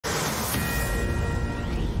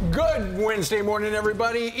Good Wednesday morning,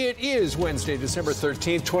 everybody. It is Wednesday, December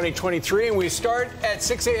 13th, 2023, and we start at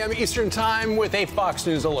 6 a.m. Eastern Time with a Fox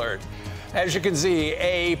News alert. As you can see,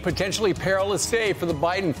 a potentially perilous day for the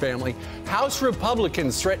Biden family. House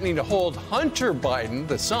Republicans threatening to hold Hunter Biden,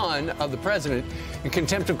 the son of the president, in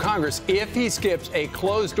contempt of Congress if he skips a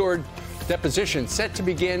closed-door deposition set to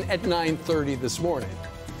begin at 9:30 this morning.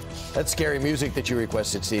 That's scary music that you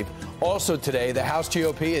requested, Steve. Also today, the House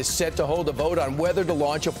GOP is set to hold a vote on whether to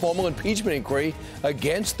launch a formal impeachment inquiry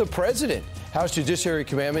against the president. House Judiciary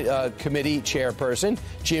Committee Chairperson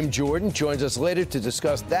Jim Jordan joins us later to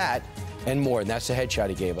discuss that and more. And that's the headshot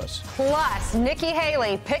he gave us. Plus, Nikki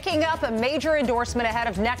Haley picking up a major endorsement ahead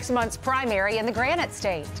of next month's primary in the Granite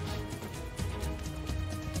State.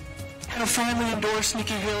 And finally endorse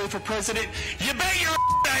Nikki Haley for president. You bet your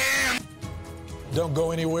I am. Don't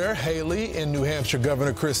go anywhere. Haley and New Hampshire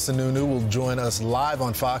Governor Sununu will join us live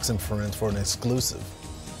on Fox and Friends for an exclusive.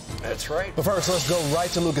 That's right. But first, let's go right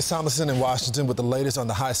to Lucas Tomlinson in Washington with the latest on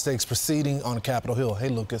the high-stakes proceeding on Capitol Hill. Hey,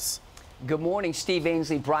 Lucas. Good morning, Steve,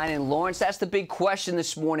 Ainsley, Brian, and Lawrence. That's the big question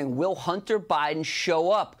this morning. Will Hunter Biden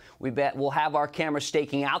show up? We bet we'll have our camera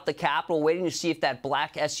staking out the Capitol, waiting to see if that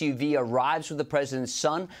black SUV arrives with the president's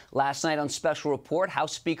son. Last night on Special Report,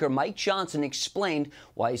 House Speaker Mike Johnson explained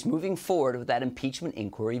why he's moving forward with that impeachment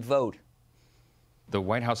inquiry vote. The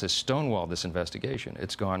White House has stonewalled this investigation.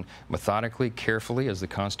 It's gone methodically, carefully, as the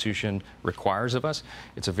Constitution requires of us.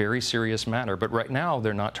 It's a very serious matter. But right now,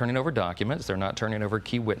 they're not turning over documents. They're not turning over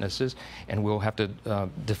key witnesses. And we'll have to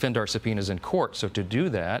defend our subpoenas in court. So to do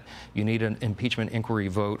that, you need an impeachment inquiry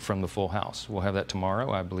vote from the full House. We'll have that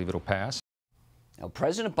tomorrow. I believe it'll pass. Now,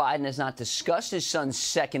 President Biden has not discussed his son's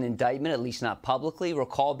second indictment, at least not publicly.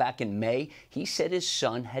 Recall back in May, he said his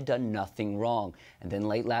son had done nothing wrong. And then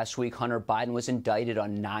late last week, Hunter Biden was indicted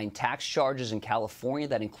on 9 tax charges in California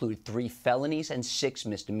that include 3 felonies and 6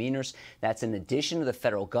 misdemeanors. That's in addition to the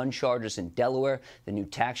federal gun charges in Delaware. The new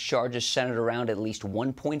tax charges centered around at least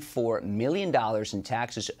 $1.4 million in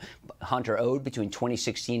taxes Hunter owed between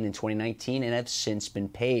 2016 and 2019 and have since been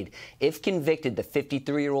paid. If convicted, the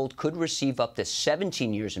 53-year-old could receive up to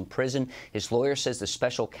 17 years in prison. His lawyer says the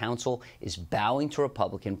special counsel is bowing to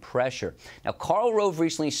Republican pressure. Now, Karl Rove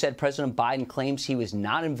recently said President Biden claims he was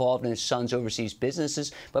not involved in his son's overseas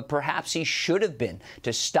businesses, but perhaps he should have been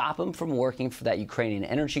to stop him from working for that Ukrainian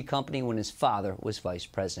energy company when his father was vice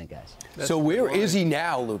president, guys. So where is he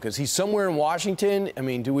now, Lucas? He's somewhere in Washington. I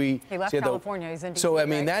mean, do we... He left California. He's in DC, so, I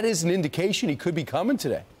mean, right? that is an indication he could be coming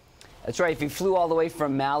today. That's right. If he flew all the way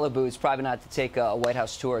from Malibu, it's probably not to take a White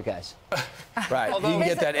House tour, guys. Right. He can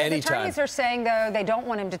get that anytime. His attorneys are saying, though, they don't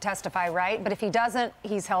want him to testify, right? But if he doesn't,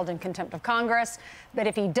 he's held in contempt of Congress. But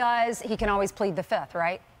if he does, he can always plead the Fifth,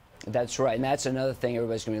 right? That's right. And that's another thing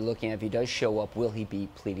everybody's going to be looking at. If he does show up, will he be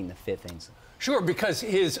pleading the Fifth, Ainsley? Sure, because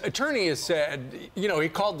his attorney has said, you know, he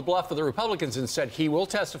called the bluff of the Republicans and said he will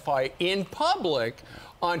testify in public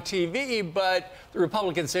on TV, but the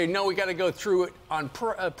Republicans say, no, we got to go through it on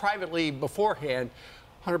privately beforehand.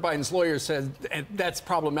 Hunter Biden's lawyer said that's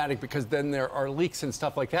problematic because then there are leaks and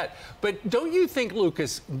stuff like that. But don't you think,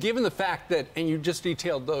 Lucas, given the fact that, and you just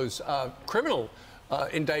detailed those criminal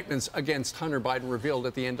indictments against Hunter Biden revealed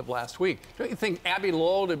at the end of last week, don't you think Abby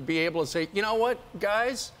Lowell would be able to say, you know what,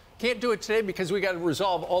 guys, can't do it today because we got to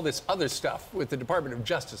resolve all this other stuff with the Department of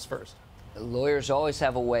Justice first? Lawyers always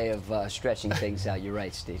have a way of stretching things out. You're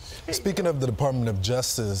right, Steve. Speaking of the Department of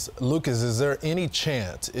Justice, Lucas, is there any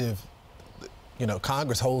chance if, you know,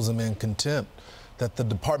 Congress holds him in contempt that the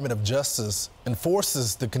Department of Justice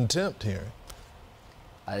enforces the contempt hearing?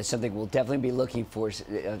 It's something we'll definitely be looking for,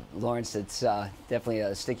 Lawrence. It's definitely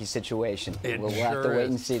a sticky situation. We'll have to wait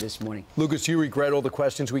and see this morning. Lucas, do you regret all the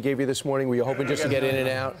questions we gave you this morning? Were you hoping just to get in and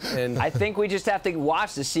out? And I think we just have to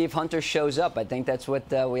watch to see if Hunter shows up. I think that's what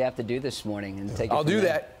we have to do this morning. And take it I'll do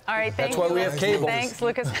there. that. All right, That's why we have cable. Thanks,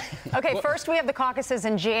 Lucas. Okay, first we have the caucuses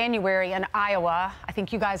in January in Iowa. I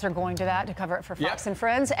think you guys are going to that to cover it for Fox and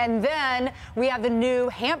Friends. And then we have the New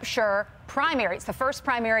Hampshire primary. It's the first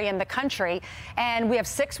primary in the country. And we have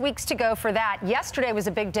 6 weeks to go for that. Yesterday was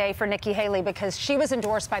a big day for Nikki Haley because she was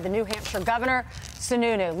endorsed by the New Hampshire Governor,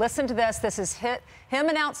 Sununu. Listen to this. This is him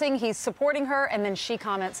announcing he's supporting her, and then she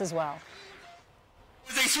comments as well.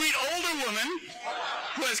 There's a sweet older woman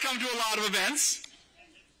who has come to a lot of events.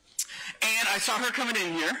 And I saw her coming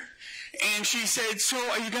in here, and she said, so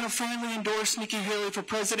are you going to finally endorse Nikki Haley for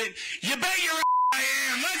president? You bet your I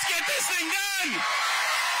am. Let's get this thing done.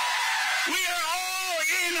 We are all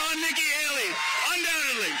in on Nikki Haley,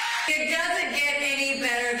 undoubtedly. It doesn't get any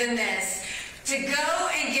better than this. To go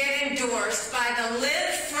and get endorsed by the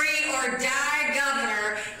live free or die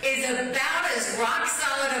governor is about as rock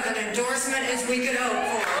solid of an endorsement as we could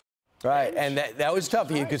hope for. Right, and that was tough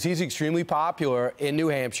because he's extremely popular in New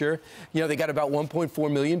Hampshire. You know, they got about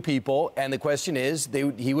 1.4 million people, and the question is,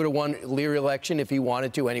 he would have won Leary election if he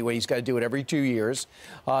wanted to anyway. He's got to do it every 2 years.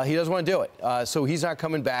 He doesn't want to do it, so he's not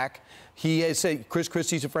coming back. He has said Chris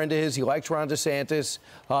Christie's a friend of his. He likes Ron DeSantis.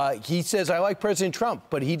 He says, I like President Trump,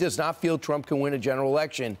 but he does not feel Trump can win a general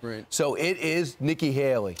election. Right. So it is Nikki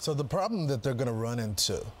Haley. So the problem that they're going to run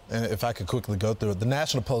into, and if I could quickly go through it, the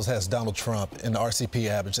National Post has Donald Trump in the RCP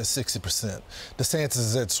average at 60%. DeSantis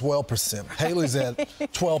is at 12%. Haley's at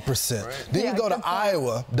 12%. Right. Then you go to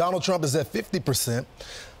Iowa, Donald Trump is at 50%.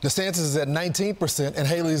 DeSantis is at 19%, and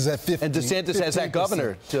Haley is at 50%. And DeSantis has that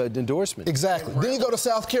governor to endorsement. Exactly. Then you go to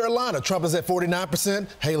South Carolina. Trump is at 49%.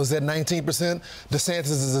 Haley's at 19%. DeSantis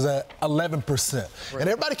is at 11%. Right. And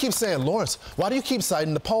everybody keeps saying, Lawrence, why do you keep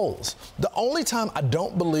citing the polls? The only time I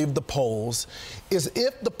don't believe the polls is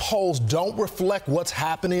if the polls don't reflect what's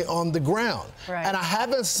happening on the ground. Right. And I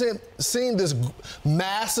haven't seen this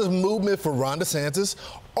massive movement for Ron DeSantis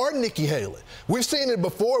or Nikki Haley. We've seen it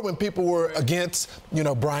before when people were against, you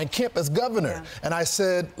know, Brian Kemp as governor. Yeah. And I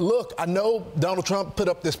said, look, I know Donald Trump put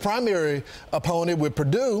up this primary opponent with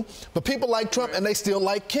Perdue, but people like Trump and they still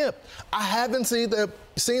like Kemp. I haven't seen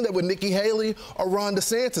that with Nikki Haley or Ron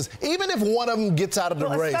DeSantis, even if one of them gets out of the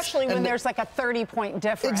race. Especially when there's like a 30-point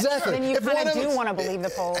difference. Exactly. Then you kind of do want to believe the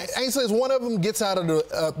polls. Ainsley, if one of them gets out of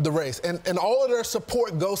the race and all of their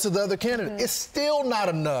support goes to the other candidate, it's still not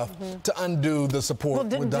enough to undo the support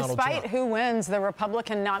with Donald Trump. Despite who wins the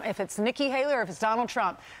Republican, if it's Nikki Haley or if it's Donald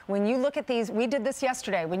Trump, when you look at these, we did this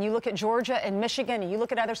yesterday, when you look at Georgia and Michigan and you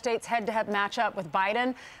look at other states head-to-head matchup with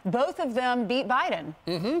Biden, both of them beat Biden.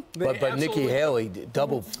 But Nikki Haley,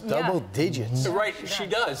 double digits. Right, she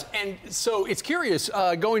does. And so it's curious,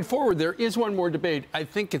 going forward, there is one more debate. I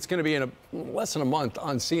think it's going to be in less than a month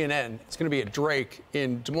on CNN. It's going to be at Drake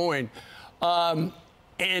in Des Moines.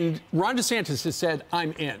 And Ron DeSantis has said,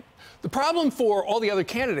 I'm in. The problem for all the other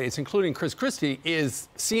candidates, including Chris Christie, is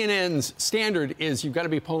CNN's standard is you've got to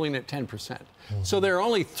be polling at 10%. So there are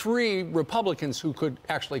only 3 Republicans who could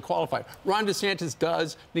actually qualify. Ron DeSantis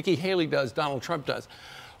does, Nikki Haley does, Donald Trump does.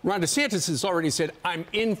 Ron DeSantis has already said, I'm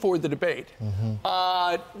in for the debate.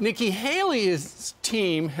 Nikki Haley's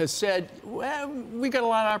team has said, well, we got a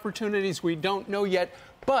lot of opportunities we don't know yet,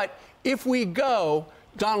 but if we go,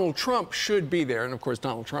 Donald Trump should be there. And, of course,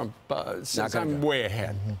 Donald Trump says I'm way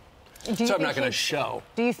ahead. So I'm not going to show.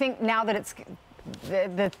 Do you think now that it's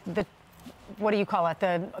the what do you call it?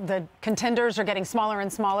 The contenders are getting smaller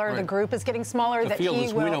and smaller. Right. The group is getting smaller. The field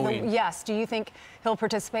is winnowing. Yes. Do you think he'll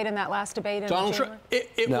participate in that last debate? Donald Trump.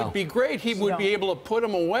 It would be great. He would be able to put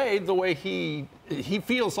him away the way he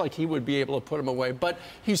feels like he would be able to put him away. But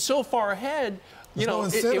he's so far ahead. There's no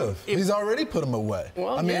incentive. He's already put him away.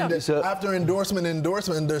 Well, I mean, after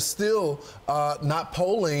endorsement, they're still not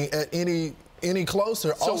polling at any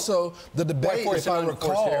closer. So, also, the debate, if I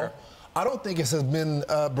recall, I don't think it has been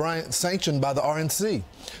sanctioned by the RNC.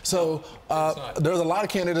 So there's a lot of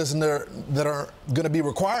candidates in there that are going to be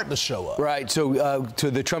required to show up. Right. So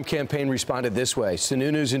to the Trump campaign responded this way.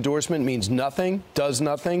 Sununu's endorsement means nothing, does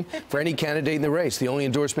nothing for any candidate in the race. The only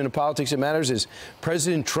endorsement in politics that matters is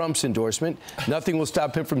President Trump's endorsement. Nothing will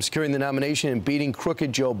stop him from securing the nomination and beating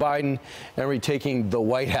crooked Joe Biden and retaking the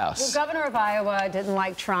White House. Well, Governor of Iowa didn't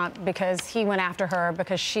like Trump because he went after her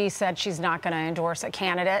because she said she's not going to endorse a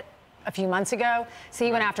candidate a few months ago. So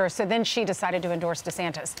he went after her. So then she decided to endorse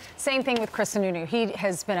DeSantis. Same thing with Chris Sununu. He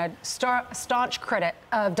has been a staunch critic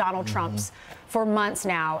of Donald Trump's for months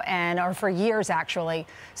now, or for years, actually.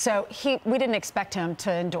 So we didn't expect him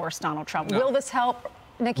to endorse Donald Trump. No. Will this help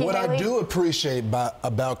Nikki Haley? What I do appreciate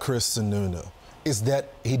about Chris Sununu is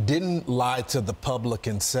that he didn't lie to the public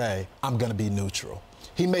and say, I'm going to be neutral.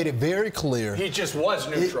 He made it very clear. He just was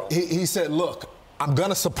neutral. He said, look, I'm going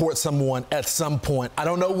to support someone at some point. I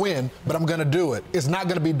don't know when, but I'm going to do it. It's not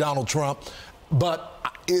going to be Donald Trump, but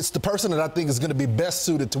it's the person that I think is going to be best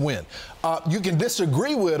suited to win. You can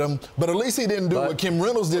disagree with him, but at least he didn't do what Kim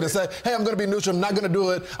Reynolds did and say, hey, I'm going to be neutral. I'm not going to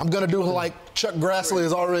do it. I'm going to do it like Chuck Grassley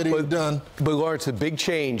has already done. But, Lawrence, the big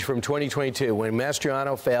change from 2022, when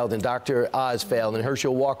Mastriano failed and Dr. Oz failed and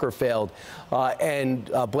Herschel Walker failed and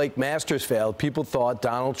Blake Masters failed, people thought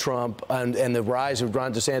Donald Trump and the rise of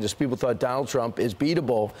Ron DeSantis, people thought Donald Trump is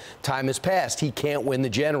beatable. Time has passed. He can't win the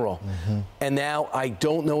general. And now I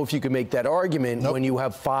don't know if you can make that argument when you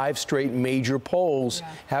have 5 straight major polls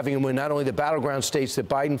having him win not only the battleground states that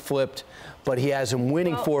Biden flipped, but he has him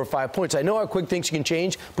winning 4 or 5 points. I know how quick things can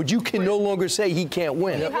change, but you can no longer say he can't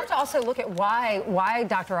win. You have to also look at why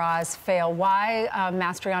Dr. Oz failed, why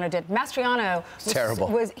Mastriano did. Mastriano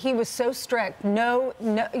was so strict. No,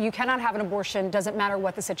 you cannot have an abortion. Doesn't matter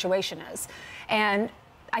what the situation is, and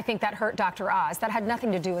I think that hurt Dr. Oz. That had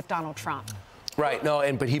nothing to do with Donald Trump. Right, no,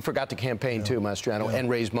 but he forgot to campaign too, Mastriano, and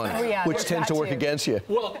raise money, which tends to work too. against you.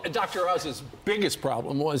 Well, Dr. Oz's biggest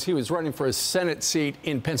problem was he was running for a Senate seat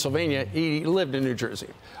in Pennsylvania. He lived in New Jersey.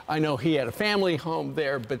 I know he had a family home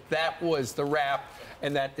there, but that was the rap,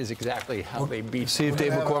 and that is exactly how they beat him. See if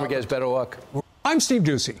Dave McCormick has better luck. I'm Steve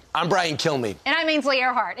Ducey. I'm Brian Kilmeade. And I'm Ainsley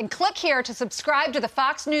Earhart. And click here to subscribe to the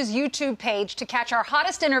Fox News YouTube page to catch our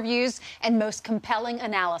hottest interviews and most compelling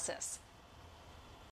analysis.